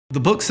The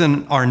books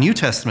in our New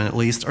Testament, at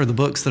least, are the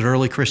books that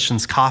early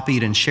Christians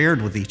copied and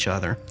shared with each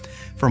other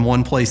from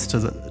one place to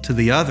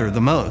the other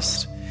the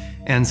most.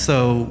 And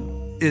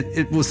so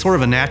it was sort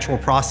of a natural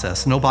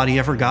process. Nobody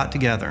ever got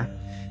together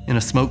in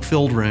a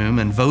smoke-filled room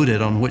and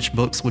voted on which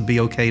books would be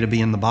okay to be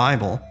in the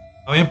Bible.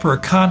 Emperor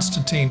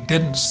Constantine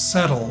didn't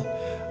settle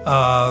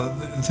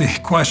the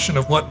question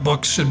of what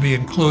books should be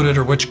included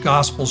or which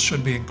Gospels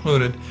should be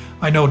included.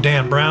 I know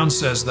Dan Brown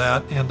says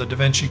that in the Da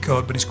Vinci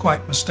Code, but he's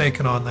quite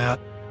mistaken on that.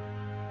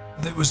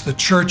 It was the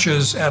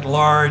churches at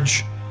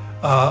large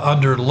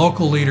under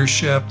local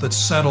leadership that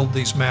settled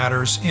these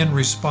matters in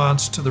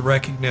response to the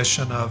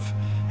recognition of,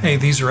 hey,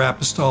 these are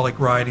apostolic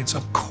writings,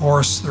 of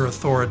course they're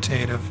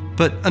authoritative.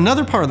 But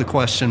another part of the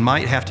question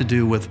might have to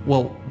do with,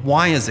 well,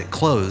 why is it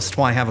closed?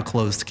 Why have a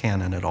closed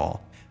canon at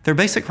all? Their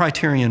basic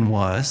criterion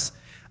was,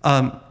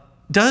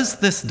 does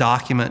this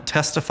document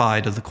testify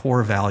to the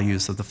core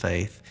values of the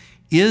faith?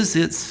 Is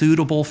it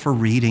suitable for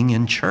reading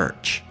in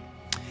church?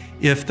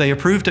 If they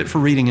approved it for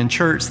reading in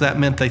church, that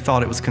meant they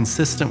thought it was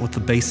consistent with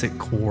the basic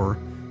core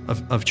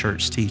of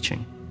church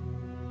teaching.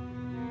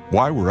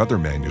 Why were other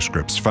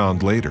manuscripts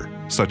found later,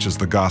 such as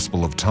the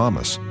Gospel of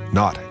Thomas,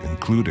 not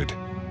included?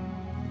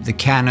 The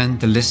canon,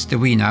 the list that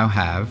we now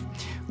have,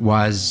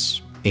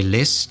 was a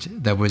list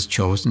that was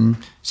chosen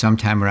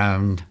sometime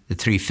around the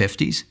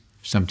 350s,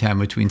 sometime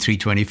between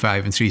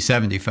 325 and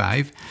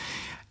 375,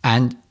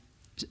 and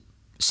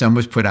some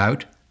was put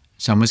out,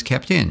 some was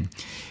kept in.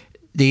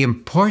 The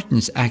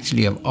importance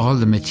actually of all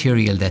the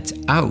material that's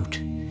out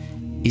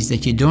is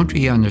that you don't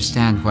really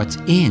understand what's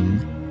in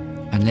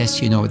unless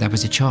you know that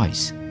was a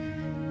choice.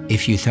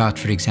 If you thought,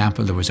 for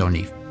example, there was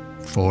only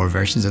 4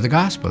 versions of the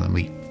gospel and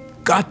we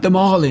got them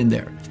all in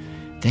there,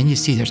 then you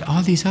see there's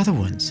all these other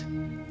ones.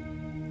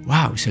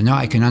 Wow, so now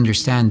I can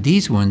understand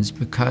these ones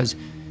because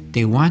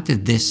they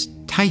wanted this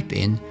type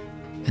in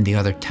and the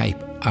other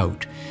type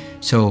out.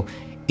 So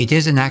it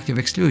is an active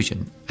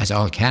exclusion, as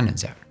all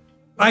canons are.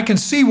 I can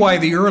see why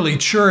the early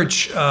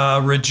church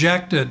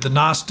rejected the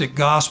Gnostic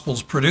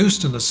Gospels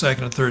produced in the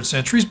 2nd and 3rd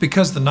centuries,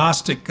 because the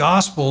Gnostic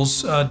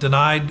Gospels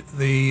denied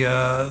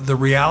the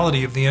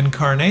reality of the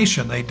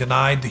incarnation. They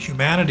denied the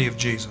humanity of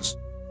Jesus.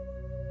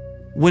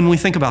 When we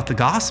think about the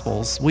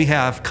Gospels, we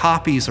have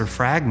copies or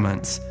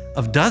fragments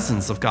of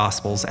dozens of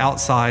Gospels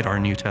outside our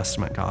New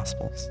Testament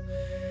Gospels.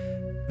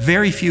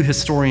 Very few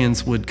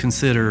historians would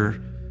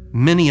consider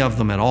many of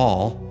them at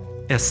all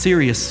as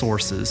serious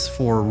sources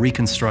for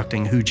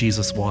reconstructing who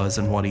Jesus was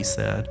and what he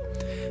said.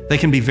 They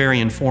can be very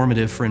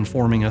informative for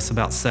informing us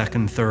about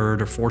 2nd,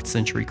 3rd, or 4th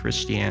century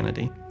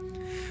Christianity.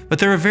 But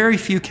there are very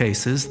few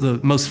cases, the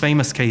most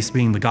famous case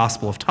being the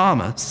Gospel of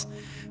Thomas,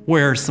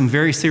 where some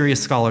very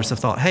serious scholars have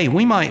thought, hey,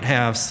 we might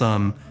have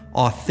some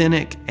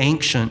authentic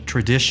ancient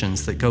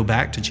traditions that go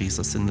back to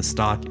Jesus in this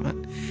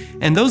document.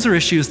 And those are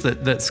issues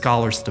that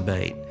scholars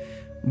debate.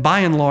 By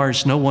and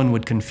large, no one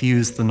would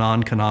confuse the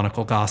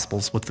non-canonical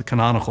Gospels with the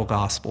canonical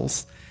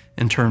Gospels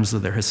in terms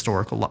of their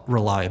historical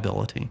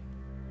reliability.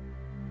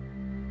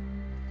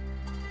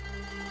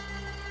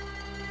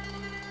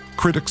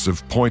 Critics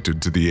have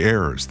pointed to the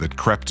errors that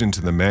crept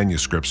into the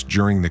manuscripts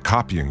during the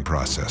copying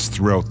process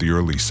throughout the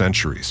early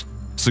centuries,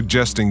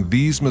 suggesting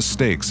these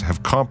mistakes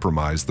have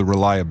compromised the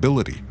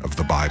reliability of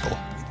the Bible.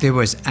 There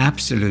was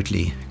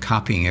absolutely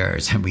copying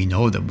errors, and we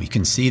know them, we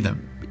can see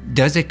them.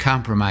 Does it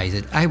compromise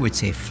it? I would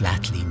say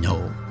flatly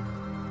no.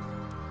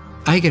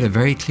 I get a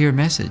very clear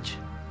message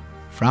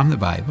from the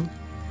Bible,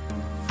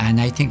 and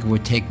I think it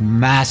would take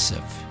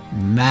massive,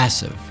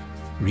 massive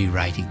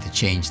rewriting to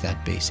change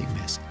that basic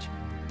message.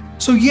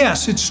 So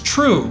yes, it's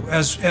true,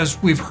 as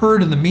we've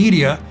heard in the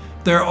media,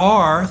 there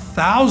are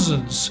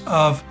thousands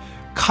of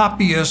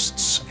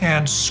copyists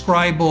and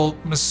scribal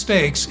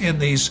mistakes in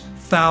these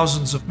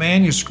thousands of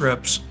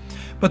manuscripts.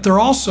 But there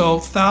are also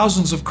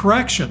thousands of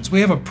corrections.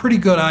 We have a pretty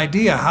good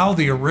idea how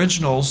the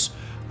originals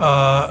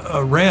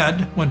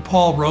read when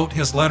Paul wrote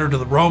his letter to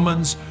the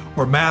Romans,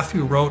 or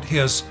Matthew wrote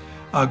his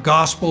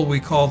gospel we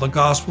call the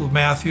Gospel of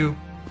Matthew.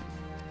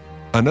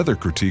 Another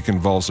critique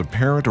involves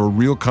apparent or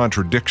real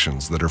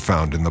contradictions that are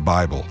found in the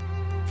Bible.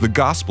 The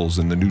Gospels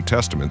in the New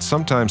Testament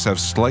sometimes have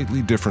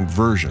slightly different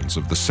versions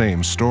of the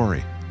same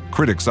story.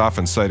 Critics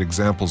often cite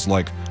examples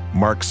like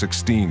Mark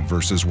 16,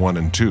 verses 1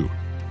 and 2.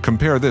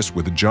 Compare this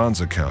with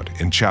John's account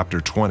in chapter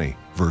 20,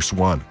 verse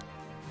 1.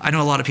 I know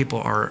a lot of people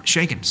are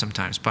shaken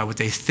sometimes by what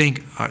they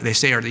think, they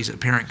say are these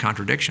apparent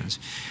contradictions.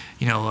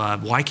 You know,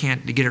 why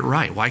can't you get it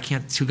right? Why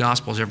can't 2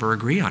 Gospels ever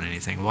agree on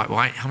anything?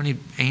 How many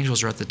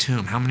angels are at the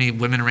tomb? How many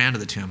women ran to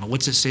the tomb?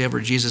 What's it say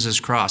over Jesus'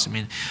 cross? I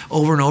mean,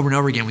 over and over and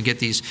over again, we get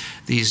these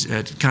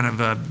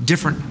kind of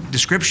different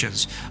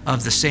descriptions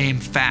of the same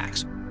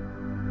facts.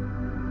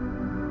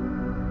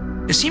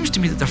 It seems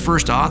to me that the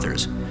first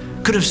authors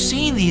could have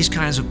seen these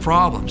kinds of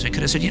problems and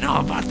could have said, you know,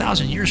 about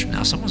 1,000 years from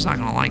now, someone's not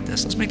going to like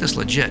this. Let's make this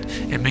legit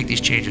and make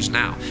these changes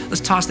now.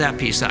 Let's toss that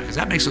piece out, because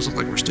that makes us look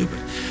like we're stupid.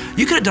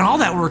 You could have done all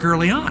that work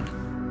early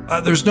on.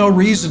 There's no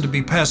reason to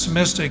be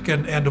pessimistic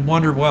and to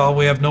wonder, well,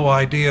 we have no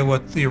idea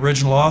what the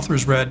original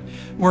authors read.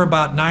 We're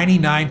about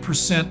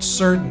 99%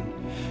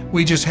 certain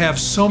we just have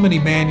so many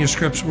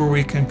manuscripts where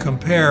we can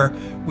compare.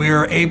 We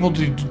are able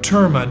to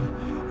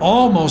determine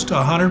almost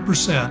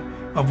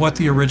 100% of what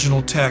the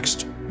original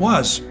text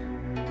was.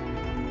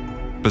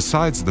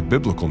 Besides the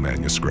biblical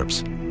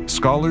manuscripts,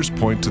 scholars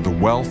point to the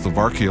wealth of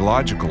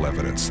archaeological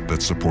evidence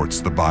that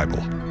supports the Bible.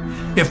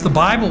 If the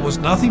Bible was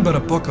nothing but a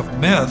book of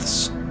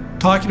myths,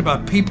 talking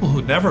about people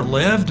who never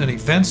lived and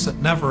events that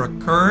never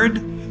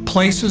occurred,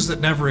 places that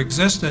never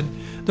existed,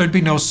 there'd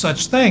be no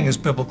such thing as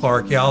biblical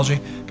archaeology,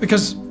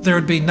 because there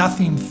would be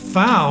nothing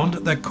found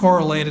that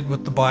correlated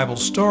with the Bible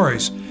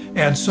stories.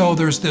 And so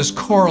there's this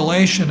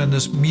correlation and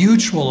this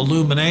mutual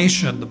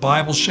illumination, the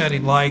Bible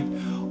shedding light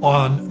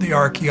on the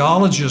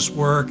archaeologist's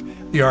work,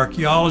 the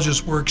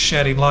archaeologist's work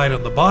shedding light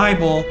on the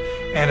Bible,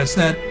 and it's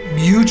that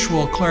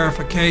mutual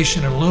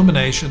clarification and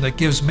illumination that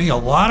gives me a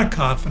lot of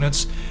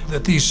confidence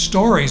that these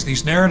stories,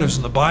 these narratives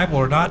in the Bible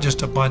are not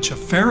just a bunch of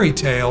fairy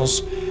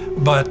tales,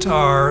 but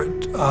are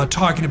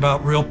talking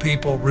about real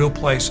people, real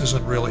places,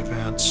 and real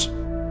events.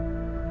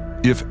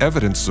 If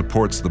evidence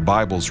supports the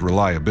Bible's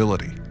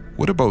reliability,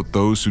 what about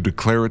those who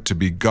declare it to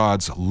be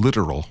God's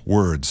literal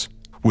words?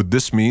 Would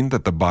this mean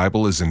that the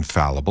Bible is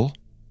infallible?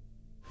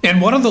 In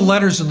one of the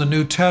letters in the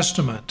New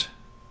Testament,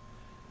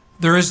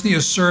 there is the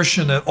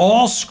assertion that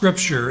all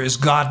Scripture is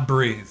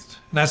God-breathed.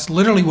 And that's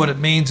literally what it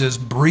means, is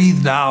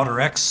breathed out or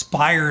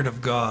expired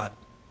of God.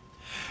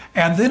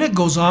 And then it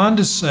goes on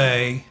to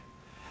say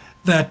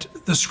that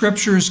the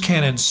Scriptures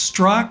can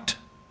instruct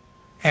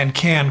and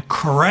can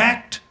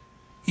correct,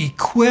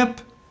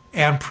 equip,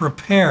 and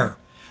prepare.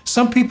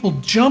 Some people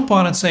jump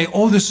on it and say,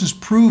 oh, this is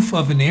proof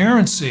of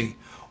inerrancy,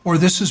 or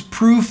this is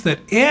proof that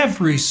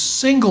every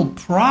single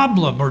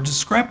problem or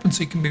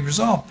discrepancy can be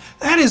resolved.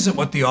 That isn't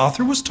what the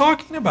author was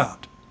talking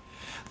about.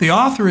 The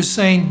author is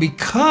saying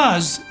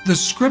because the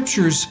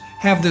Scriptures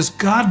have this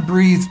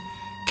God-breathed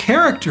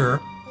character,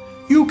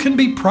 you can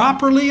be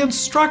properly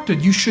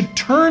instructed. You should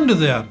turn to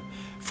them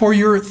for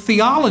your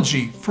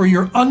theology, for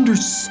your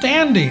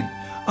understanding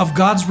of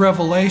God's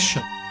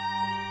revelation.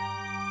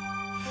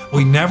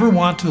 We never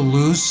want to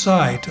lose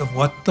sight of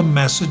what the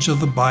message of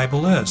the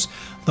Bible is.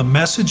 The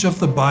message of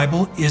the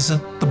Bible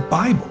isn't the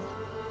Bible.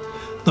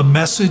 The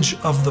message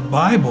of the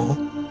Bible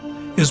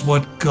is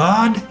what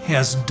God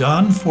has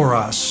done for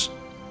us,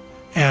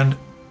 and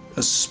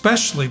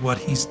especially what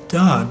He's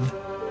done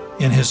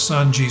in His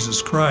Son,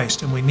 Jesus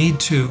Christ. And we need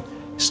to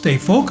stay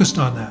focused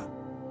on that.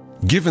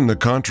 Given the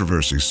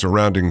controversy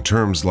surrounding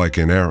terms like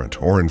inerrant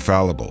or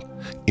infallible,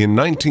 in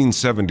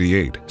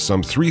 1978,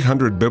 some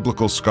 300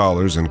 biblical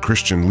scholars and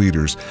Christian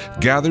leaders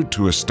gathered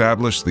to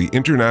establish the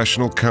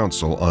International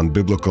Council on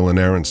Biblical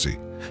Inerrancy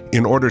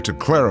in order to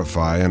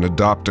clarify and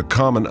adopt a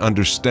common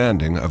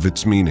understanding of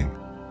its meaning.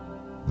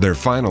 Their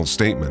final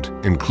statement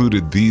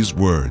included these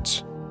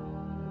words: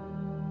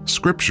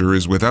 "Scripture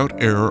is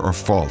without error or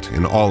fault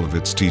in all of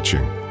its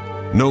teaching,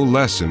 no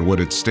less in what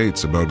it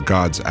states about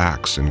God's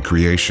acts in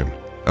creation,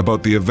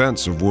 about the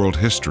events of world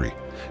history,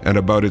 and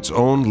about its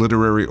own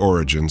literary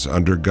origins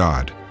under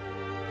God.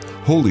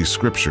 Holy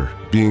Scripture,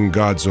 being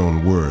God's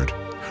own word,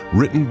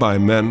 written by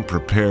men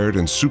prepared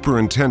and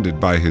superintended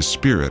by His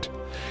Spirit,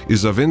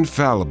 is of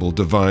infallible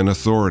divine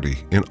authority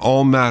in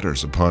all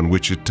matters upon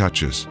which it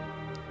touches.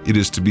 It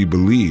is to be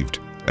believed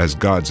as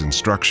God's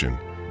instruction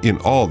in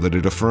all that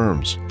it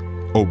affirms,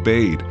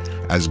 obeyed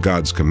as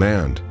God's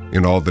command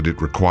in all that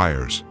it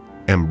requires,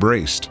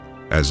 embraced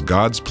as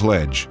God's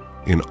pledge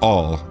in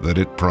all that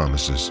it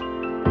promises."